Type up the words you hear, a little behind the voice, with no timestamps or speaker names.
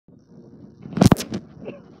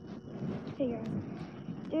Hey guys,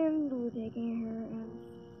 DanTheBlueTank here, and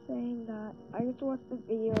saying that I just watched this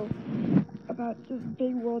video about this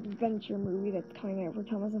big world adventure movie that's coming out for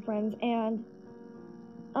Thomas and Friends, and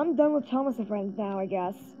I'm done with Thomas and Friends now, I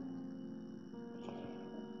guess.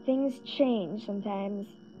 Things change sometimes.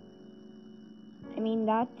 I mean,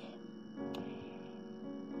 that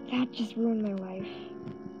just ruined my life.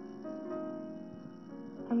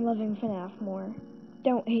 I'm loving FNAF more.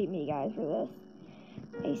 Don't hate me, guys, for this.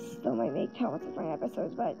 I still might make Thomas and Friends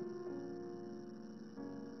episodes, but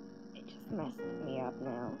it just messed me up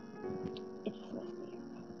now. It just messed me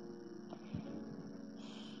up.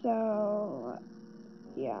 So,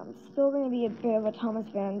 yeah, I'm still going to be a bit of a Thomas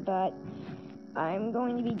fan, but I'm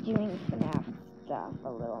going to be doing FNAF stuff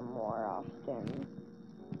a little more often.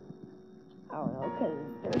 I don't know, because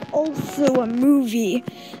there's also a movie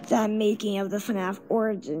that I'm making of the FNAF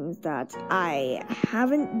Origins that I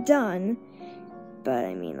haven't done. But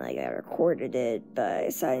I mean, like, I recorded it, but I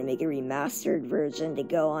decided to make a remastered version to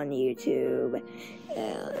go on YouTube.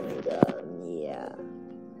 And, yeah.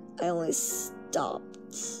 I only stopped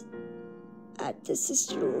at the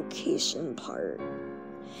sister location part,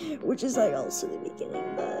 which is, like, also the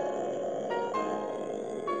beginning, but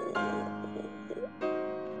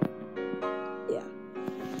yeah.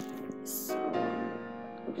 So,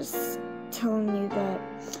 I'm just telling you that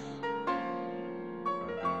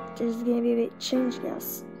there's gonna be a big change,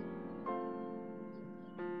 guys.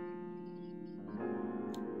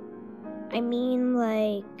 I mean,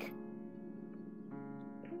 like,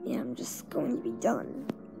 yeah, I'm just going to be done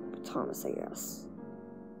with Thomas, I guess.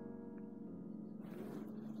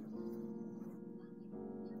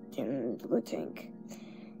 DanTheBlueTank,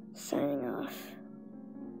 signing off.